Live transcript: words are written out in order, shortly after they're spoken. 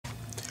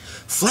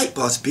Flight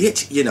Boss,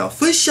 bitch, you know,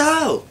 for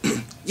sure.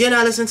 You're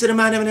not listening to the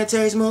Mind of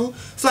Terry's Moon.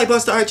 Flight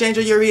Boss, the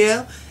Archangel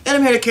Uriel. And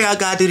I'm here to carry out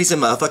God duties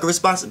and motherfucking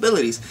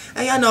responsibilities.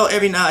 And y'all know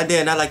every now and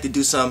then I like to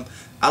do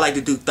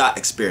thought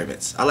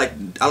experiments. I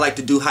like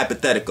to do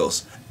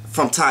hypotheticals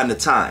from time to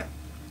time.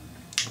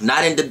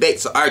 Not in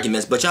debates or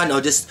arguments, but y'all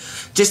know,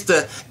 just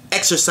to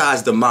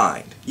exercise the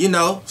mind, you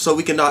know, so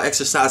we can all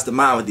exercise the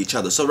mind with each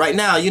other. So right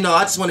now, you know,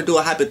 I just want to do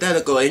a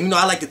hypothetical, and you know,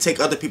 I like to take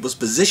other people's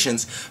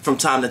positions from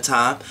time to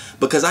time,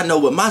 because I know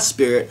with my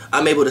spirit,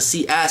 I'm able to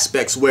see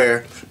aspects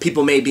where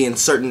people may be in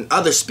certain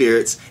other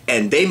spirits,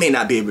 and they may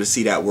not be able to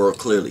see that world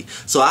clearly.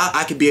 So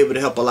I could be able to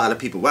help a lot of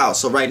people out.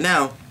 So right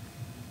now,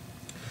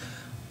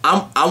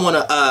 I want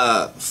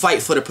to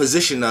fight for the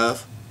position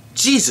of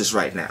Jesus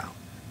right now,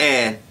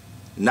 and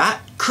not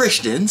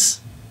Christians,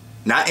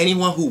 not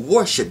anyone who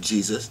worship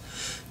Jesus.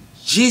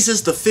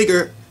 Jesus, the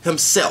figure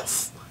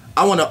himself.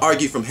 I want to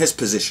argue from his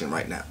position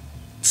right now.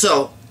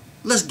 So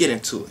let's get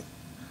into it.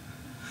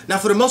 Now,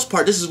 for the most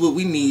part, this is what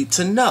we need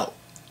to know.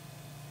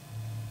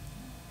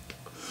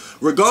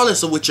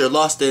 Regardless of what you're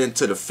lost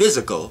into the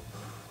physical,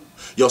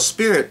 your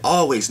spirit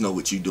always know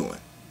what you're doing.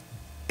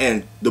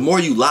 And the more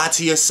you lie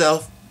to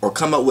yourself or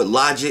come up with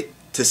logic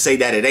to say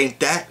that it ain't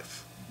that,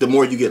 the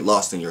more you get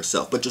lost in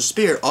yourself. But your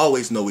spirit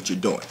always know what you're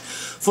doing.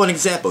 For an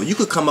example, you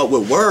could come up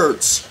with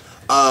words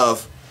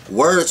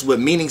with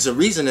meanings and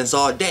reasonings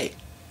all day.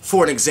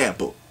 For an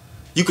example,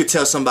 you could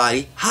tell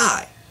somebody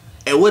hi.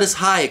 And what is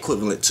hi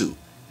equivalent to?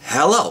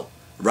 Hello,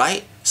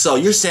 right? So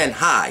you're saying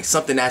hi,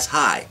 something that's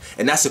high,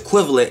 and that's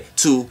equivalent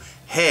to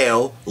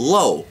hell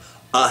low.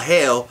 A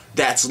hell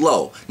that's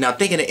low. Now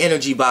think of the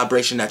energy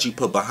vibration that you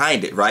put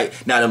behind it, right?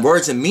 Now the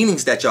words and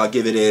meanings that y'all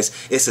give it is,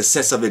 it's a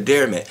sense of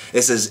endearment.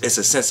 It's a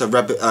sense of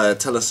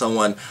telling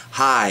someone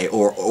hi,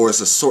 or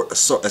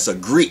it's a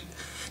greet.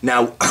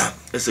 Now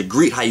it's a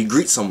greet, how you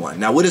greet someone.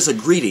 Now what is a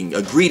greeting?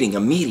 A greeting, a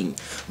meeting,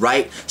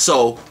 right?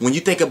 So when you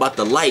think about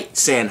the light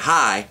saying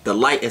hi, the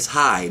light is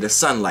high, the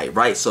sunlight,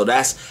 right? So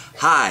that's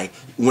high.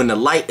 When the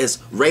light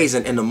is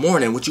raising in the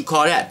morning, what you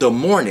call that? The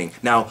morning.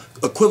 Now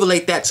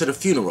equivalent that to the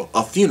funeral.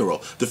 A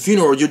funeral. The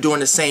funeral, you're doing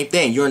the same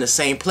thing. You're in the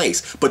same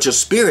place. But your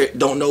spirit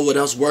don't know what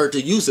else word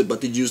to use it but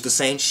to use the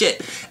same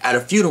shit. At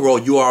a funeral,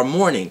 you are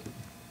mourning.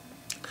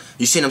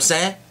 You see what I'm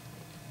saying?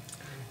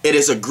 It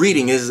is a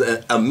greeting, it is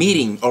a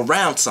meeting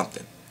around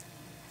something.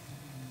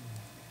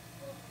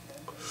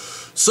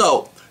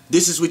 So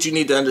this is what you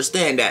need to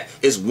understand, that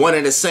it's one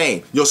and the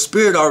same. Your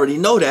spirit already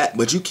know that,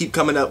 but you keep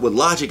coming up with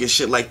logic and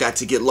shit like that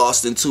to get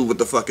lost into what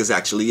the fuck it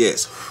actually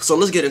is. So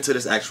let's get into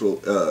this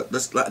actual,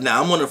 now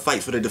I'm gonna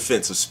fight for the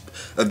defense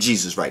of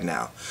Jesus right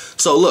now.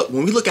 So look,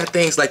 when we look at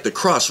things like the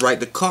cross, right,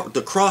 the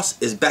cross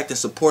is backed and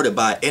supported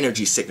by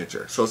energy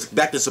signature. So it's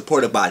backed and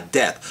supported by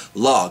death,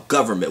 law,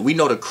 government. We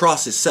know the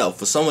cross itself,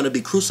 for someone to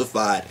be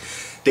crucified,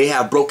 they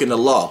have broken the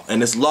law,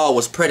 and this law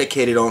was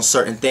predicated on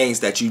certain things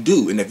that you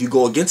do, and if you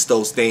go against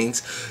those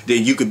things,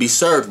 then you could be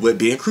served with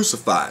being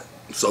crucified.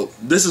 So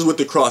this is what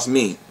the cross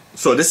means.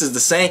 So this is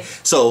the same.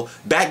 So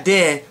back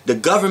then, the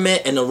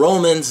government and the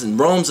Romans and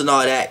Rome's and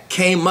all that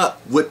came up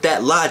with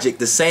that logic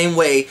the same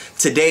way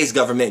today's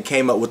government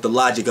came up with the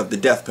logic of the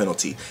death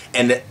penalty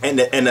and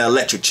the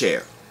electric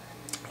chair,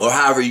 or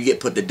however you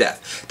get put to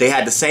death. They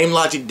had the same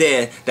logic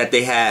then that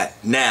they had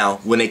now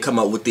when they come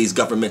up with these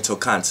governmental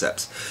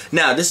concepts.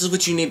 Now, this is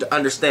what you need to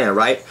understand,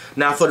 right?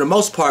 Now, for the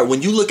most part,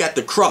 when you look at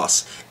the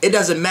cross, it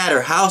doesn't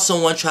matter how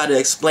someone try to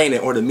explain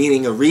it or the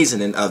meaning or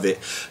reasoning of it.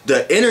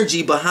 The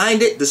energy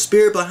behind it, the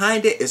spirit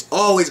behind it, is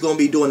always going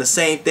to be doing the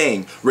same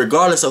thing,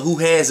 regardless of who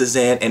hands is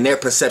in and their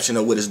perception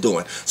of what it's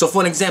doing. So,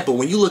 for an example,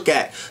 when you look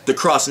at the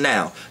cross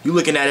now, you're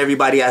looking at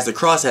everybody as the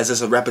cross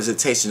as a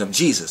representation of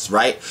Jesus,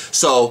 right?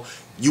 So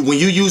when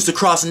you use the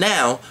cross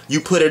now, you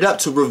put it up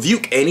to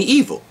rebuke any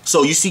evil.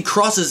 So you see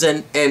crosses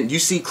and you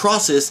see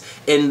crosses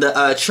in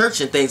the church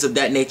and things of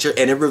that nature,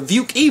 and it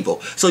rebuke evil.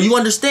 So you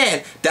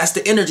understand that's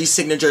the energy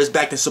signature is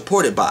backed and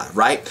supported by,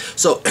 right?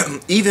 So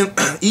even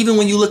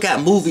when you look at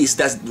movies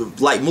that's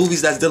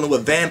dealing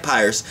with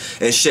vampires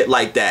and shit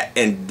like that,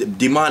 and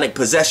demonic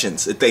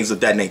possessions and things of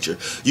that nature,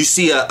 you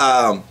see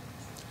a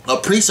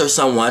priest or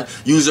someone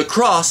use a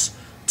cross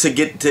to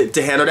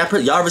handle that.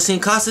 Y'all ever seen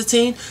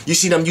Constantine? You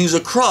see them use a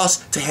cross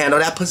to handle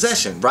that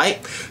possession,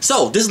 right?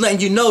 So this is letting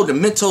you know the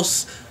mental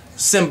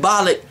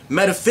symbolic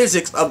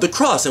metaphysics of the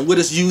cross and what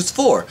it's used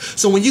for.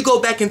 So when you go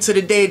back into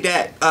the day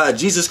that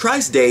Jesus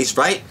Christ days,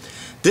 right,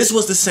 this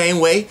was the same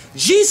way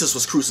Jesus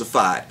was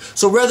crucified.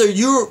 So whether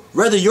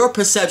your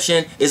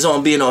perception is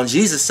on being on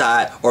Jesus'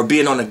 side or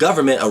being on the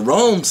government or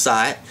Rome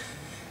side,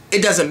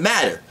 it doesn't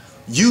matter.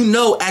 You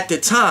know, at the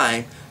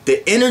time,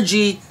 the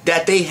energy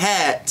that they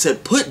had to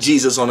put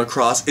Jesus on the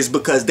cross is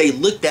because they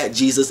looked at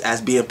Jesus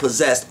as being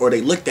possessed, or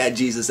they looked at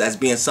Jesus as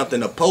being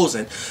something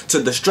opposing to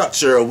the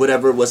structure or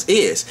whatever it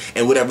is.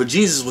 And whatever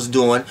Jesus was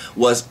doing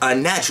was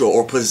unnatural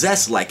or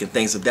possessed-like and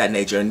things of that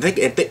nature.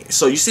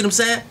 So you see what I'm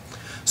saying?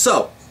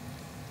 So,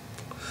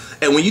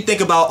 and when you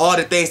think about all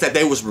the things that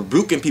they was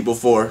rebuking people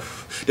for,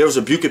 they was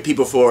rebuking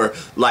people for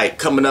like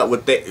coming up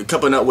with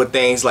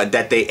things like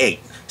that they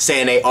ain't,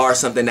 saying they are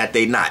something that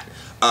they not.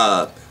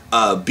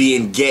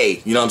 being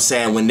gay, you know what I'm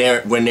saying, when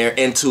they're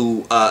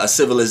into a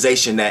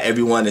civilization that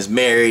everyone is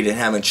married and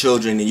having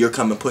children, and you're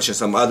coming pushing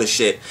some other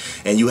shit,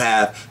 and you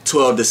have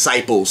 12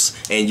 disciples,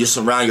 and you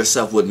surround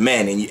yourself with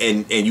men,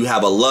 and you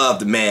have a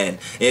loved man,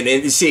 and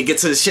you see it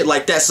gets to the shit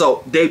like that.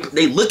 So they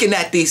looking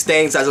at these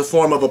things as a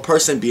form of a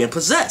person being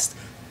possessed.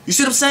 You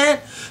see what I'm saying?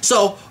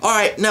 So,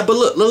 alright, now, but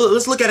look,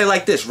 let's look at it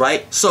like this,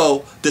 right?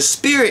 So, the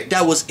spirit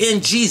that was in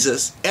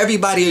Jesus,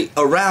 everybody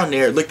around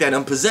there looked at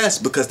him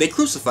possessed because they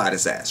crucified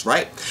his ass,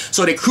 right?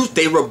 So,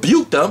 they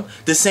rebuked them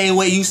the same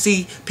way you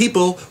see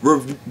people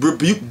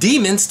rebuke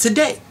demons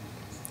today.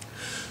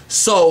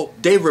 So,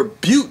 they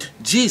rebuked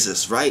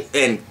Jesus, right?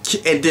 And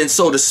then,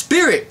 so the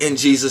spirit in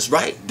Jesus,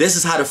 right? This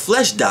is how the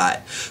flesh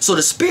died. So,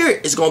 the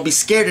spirit is going to be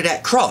scared of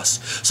that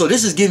cross. So,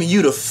 this is giving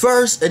you the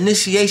first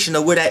initiation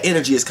of where that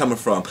energy is coming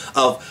from,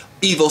 of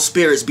evil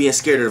spirits being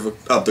scared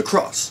of the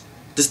cross.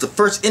 This is the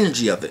first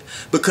energy of it,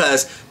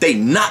 because they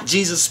knocked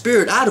Jesus'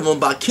 spirit out of him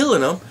by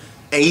killing him,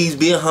 and he's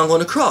being hung on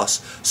the cross.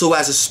 So,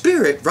 as a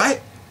spirit, right?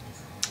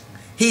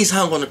 He's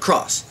hung on the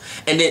cross.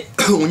 And then,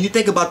 when you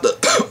think about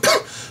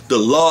the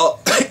law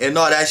and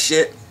all that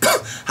shit,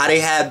 how they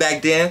had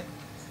back then.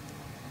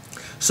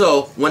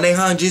 So when they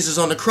hung Jesus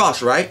on the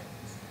cross, right?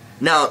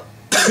 Now,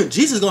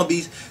 Jesus is going to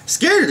be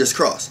scared of this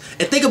cross.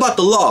 And think about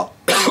the law.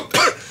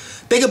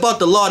 Think about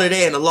the law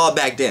today and the law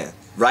back then,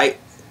 right?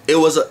 It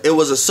was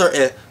a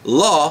certain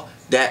law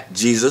that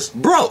Jesus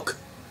broke.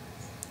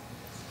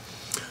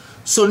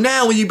 So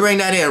now when you bring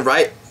that in,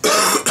 right?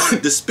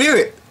 The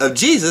spirit of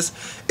Jesus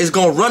is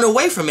going to run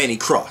away from any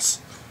cross.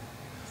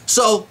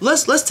 So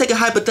let's take a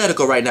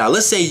hypothetical right now.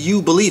 Let's say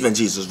you believe in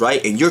Jesus,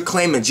 right? And you're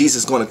claiming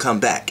Jesus is going to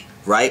come back,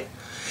 right?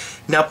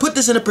 Now put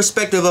this in the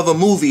perspective of a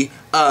movie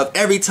of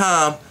every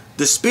time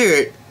the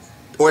spirit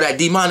or that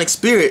demonic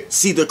spirit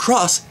see the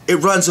cross, it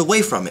runs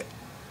away from it.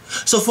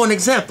 So for an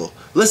example,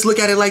 let's look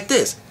at it like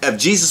this. If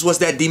Jesus was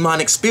that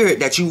demonic spirit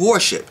that you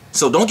worship,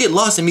 so don't get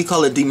lost in me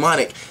calling it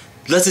demonic.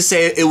 Let's just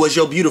say it was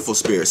your beautiful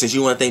spirit, since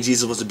you want to think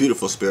Jesus was a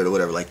beautiful spirit or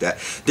whatever like that.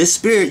 This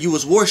spirit you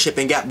was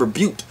worshiping got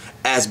rebuked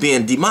as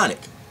being demonic,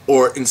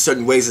 or in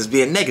certain ways as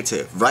being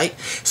negative, right?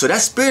 So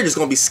that spirit is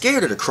going to be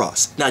scared of the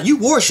cross. Now you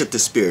worship the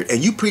spirit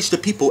and you preach to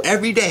people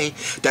every day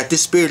that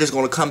this spirit is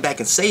going to come back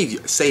and save you,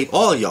 save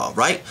all y'all,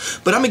 right?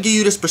 But I'm going to give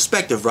you this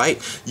perspective, right?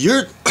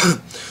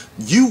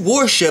 You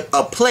worship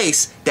a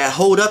place that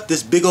hold up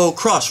this big old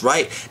cross,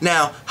 right?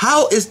 Now,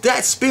 how is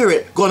that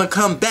spirit going to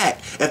come back?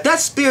 If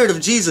that spirit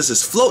of Jesus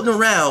is floating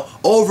around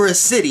over a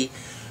city,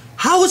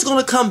 how is it going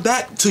to come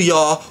back to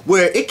y'all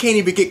where it can't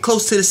even get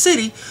close to the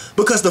city,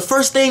 because the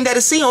first thing that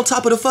it see on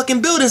top of the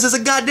fucking buildings is a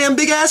goddamn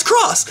big ass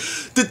cross.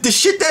 The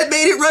shit that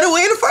made it run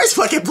away in the first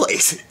fucking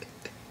place.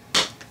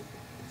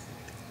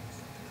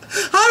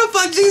 How the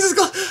fuck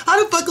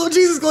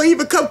Jesus gonna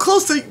even come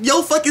close to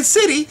your fucking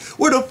city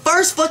where the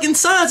first fucking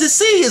signs it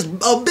see is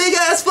a big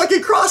ass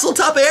fucking cross on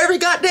top of every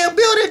goddamn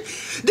building?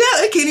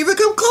 Damn, it can't even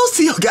come close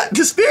to your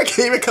the spirit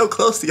can't even come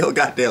close to your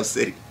goddamn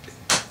city.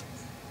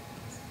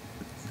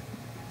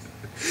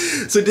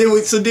 So then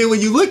when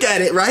you look at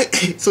it, right?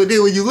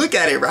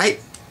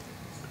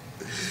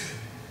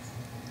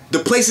 The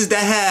places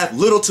that have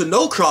little to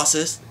no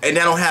crosses and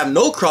that don't have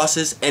no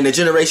crosses and the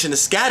generation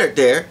is scattered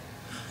there,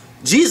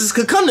 Jesus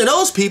could come to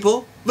those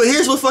people, but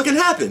here's what fucking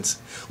happens.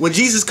 When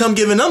Jesus come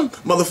giving them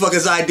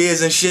motherfuckers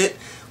ideas and shit,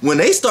 when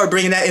they start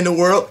bringing that in the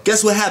world,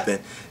 guess what happened?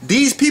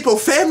 These people,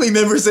 family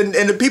members and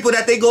the people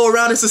that they go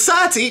around in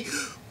society,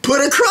 put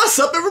a cross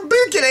up and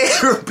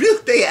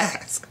rebuke their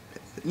ass.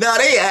 Now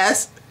they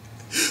ass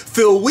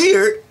feel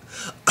weird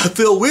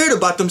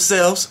about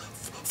themselves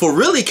for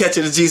really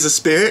catching the Jesus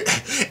spirit,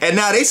 and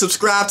now they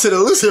subscribe to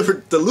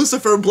the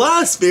Lucifer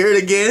blind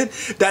spirit again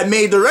that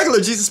made the regular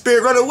Jesus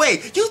spirit run away.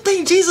 You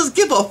think Jesus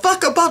give a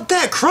fuck about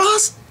that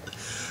cross?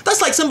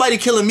 That's like somebody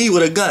killing me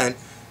with a gun,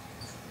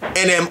 and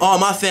then all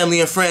my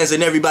family and friends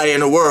and everybody in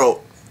the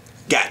world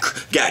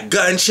got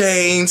gun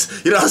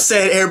chains, you know what I'm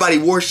saying? Everybody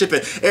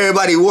worshiping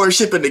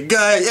the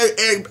gun.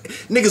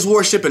 Niggas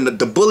worshiping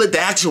the bullet, the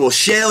actual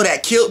shell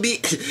that killed me.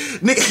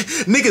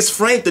 Niggas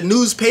framed the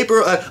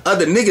newspaper of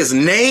the niggas'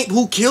 name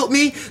who killed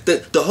me.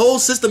 The whole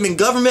system in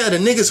government of the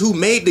niggas who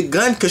made the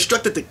gun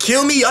constructed to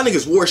kill me. Y'all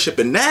niggas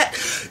worshiping that.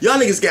 Y'all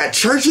niggas got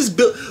churches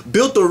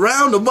built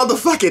around the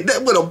motherfucking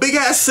with a big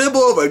ass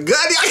symbol of a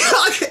gun.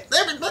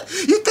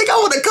 You think I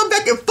want to come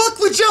back and fuck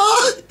with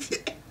y'all?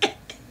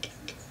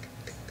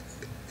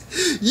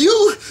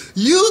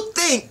 You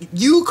think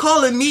you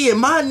calling me in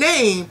my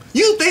name,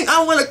 you think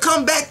I want to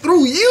come back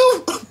through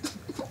you?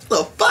 What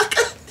the fuck?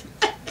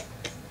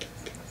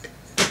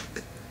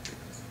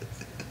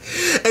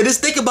 And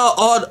just think about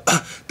all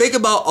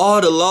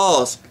the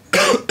laws.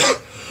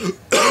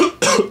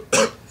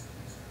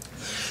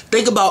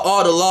 Think about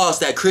all the laws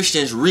that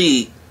Christians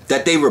read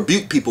that they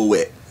rebuke people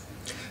with.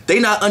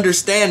 They not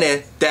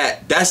understanding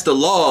that that's the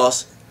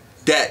laws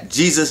that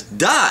Jesus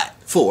died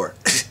for.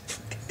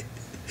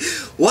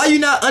 Why you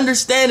not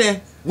understanding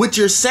what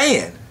you're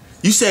saying?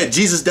 You said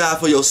Jesus died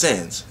for your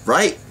sins,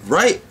 right?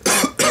 Right?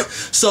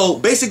 So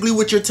basically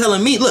what you're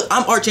telling me, look,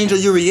 I'm Archangel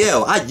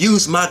Uriel. I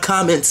use my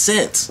common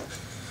sense.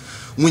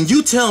 When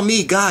you tell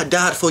me God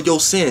died for your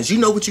sins, you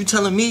know what you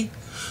telling me?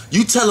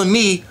 You telling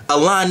me a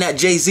line that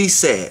Jay-Z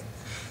said.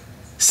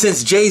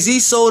 Since Jay-Z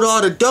sold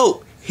all the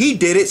dope, he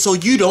did it so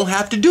you don't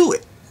have to do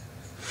it.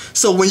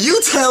 So when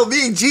you tell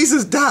me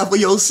Jesus died for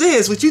your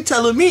sins, what you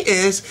telling me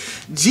is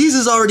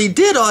Jesus already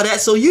did all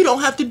that so you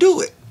don't have to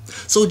do it.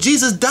 So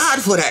Jesus died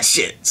for that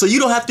shit so you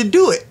don't have to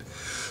do it.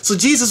 So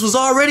Jesus was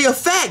already a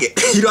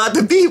faggot. You don't have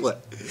to be one.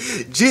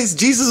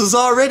 Jesus was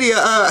already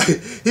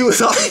he was,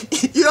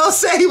 you know what I'm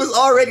saying? He was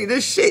already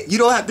this shit. You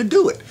don't have to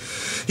do it.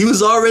 He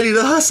was already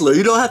the hustler.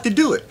 You don't have to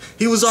do it.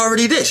 He was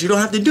already this. You don't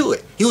have to do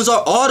it. He was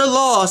all the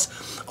laws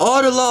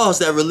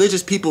that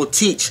religious people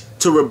teach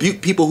to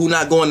rebuke people who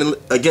not going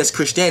against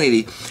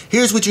Christianity.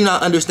 Here's what you're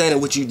not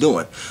understanding what you're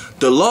doing.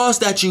 The laws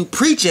that you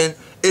preaching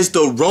is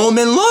the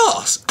Roman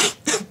laws.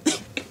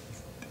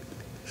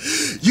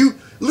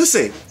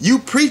 You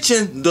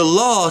preaching the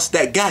laws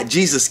that got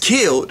Jesus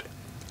killed,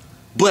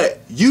 but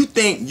you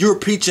think you're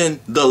preaching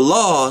the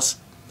laws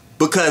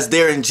because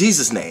they're in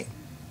Jesus' name.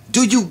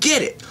 Do you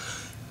get it?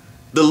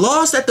 The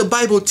laws that the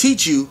Bible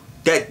teach you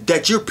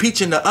that you're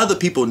preaching to other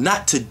people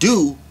not to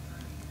do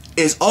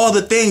is all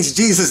the things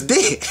Jesus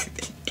did.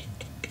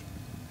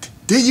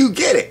 Do you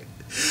get it?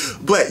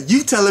 But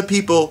you telling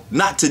people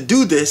not to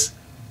do this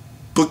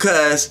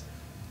because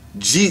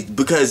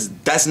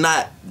that's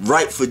not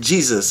right for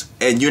Jesus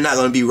and you're not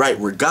going to be right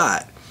with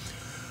God.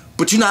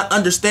 But you're not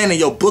understanding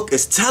your book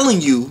is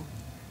telling you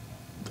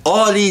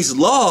all these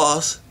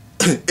laws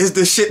is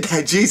the shit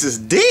that Jesus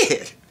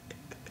did.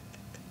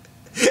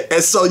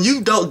 And so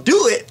you don't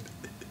do it.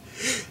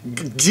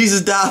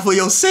 Jesus died for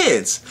your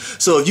sins.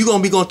 So if you're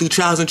going to be going through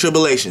trials and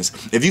tribulations,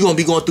 if you're going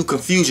to be going through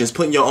confusions,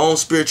 putting your own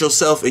spiritual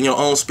self in your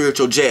own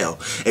spiritual jail,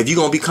 if you're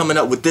going to be coming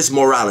up with this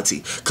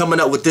morality, coming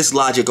up with this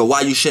logic of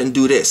why you shouldn't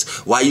do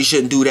this, why you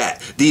shouldn't do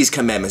that, these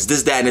commandments,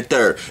 this, that, and the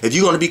third, if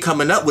you're going to be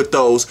coming up with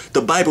those,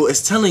 the Bible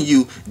is telling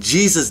you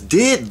Jesus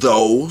did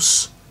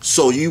those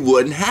so you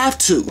wouldn't have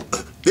to.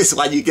 This is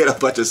why you get a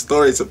bunch of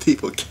stories of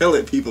people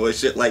killing people and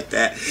shit like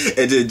that.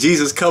 And then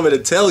Jesus coming to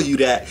tell you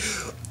that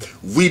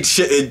we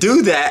shouldn't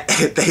do that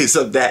and things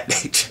of that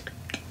nature.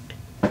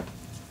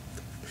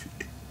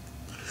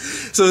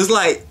 So it's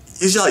like,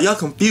 y'all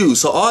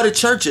confused. So all the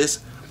churches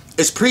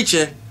is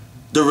preaching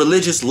the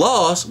religious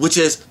laws, which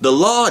is the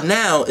law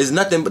now is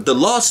nothing but the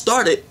law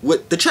started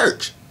with the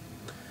church.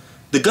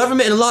 The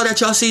government and the law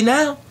that y'all see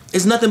now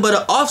is nothing but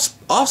an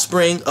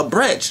offspring, a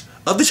branch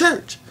of the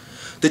church.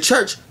 The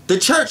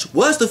church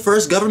was the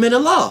first government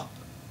and law.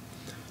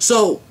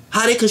 So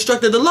how they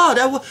constructed the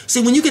law,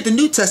 see, when you get the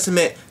New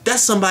Testament,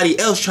 that's somebody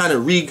else trying to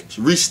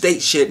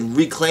restate shit and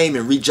reclaim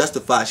and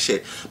re-justify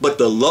shit. But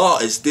the law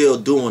is still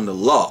doing the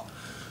law.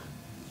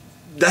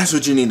 That's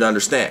what you need to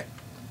understand.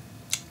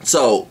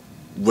 So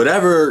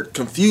whatever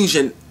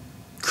confusion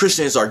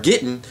Christians are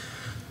getting,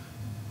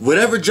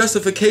 whatever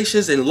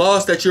justifications and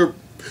laws that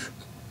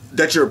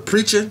you're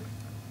preaching,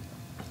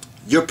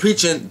 you're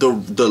preaching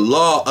the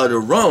law of the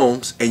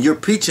Romans, and you're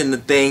preaching the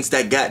things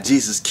that got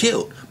Jesus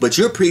killed. But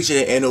you're preaching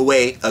it in a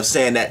way of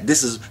saying that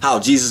this is how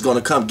Jesus is going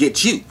to come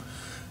get you.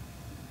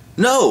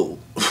 No.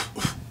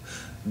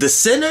 The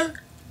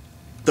sinner,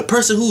 the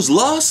person who's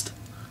lost,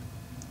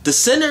 the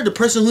sinner, the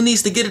person who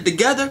needs to get it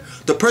together,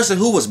 the person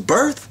who was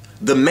birthed,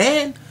 the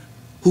man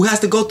who has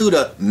to go through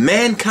the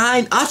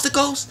mankind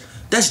obstacles,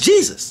 that's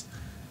Jesus.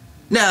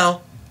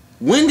 Now,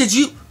 when did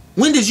you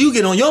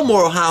get on your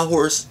moral high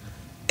horse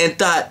and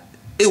thought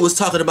it was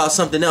talking about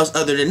something else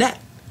other than that?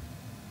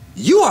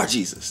 You are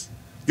Jesus.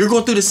 You're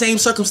going through the same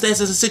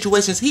circumstances and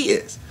situations he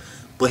is.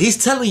 But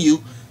he's telling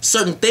you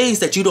certain things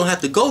that you don't have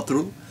to go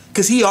through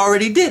because he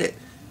already did it.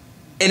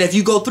 And if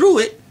you go through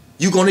it,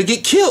 you're going to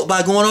get killed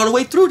by going all the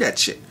way through that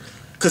shit.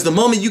 Because the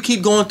moment you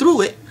keep going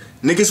through it,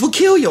 niggas will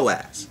kill your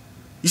ass.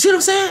 You see what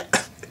I'm saying?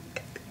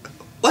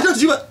 Why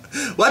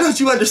don't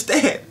you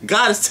understand?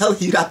 God is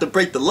telling you not to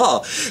break the law.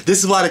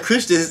 This is why the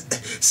Christians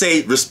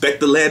say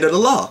respect the land of the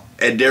law.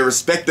 And they're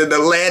respecting the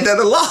land of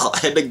the law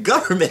and the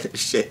government and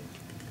shit.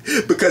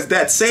 Because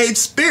that same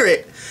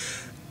spirit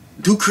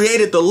who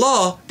created the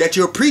law that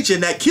you're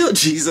preaching that killed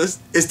Jesus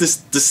is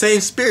the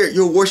same spirit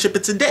you're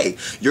worshiping today.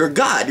 Your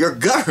God, your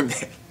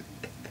government.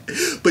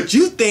 But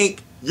you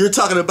think you're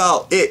talking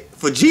about it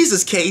for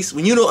Jesus' case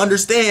when you don't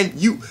understand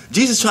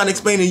Jesus trying to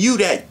explain to you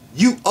that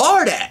you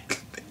are that.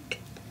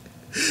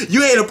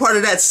 You ain't a part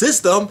of that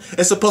system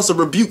and supposed to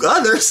rebuke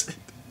others.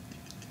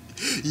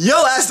 Yo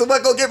ass the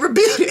one gonna get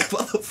rebuked,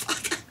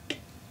 motherfucker.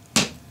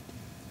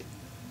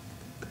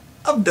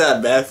 I'm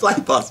done, man.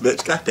 Flight boss,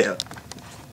 bitch. Goddamn.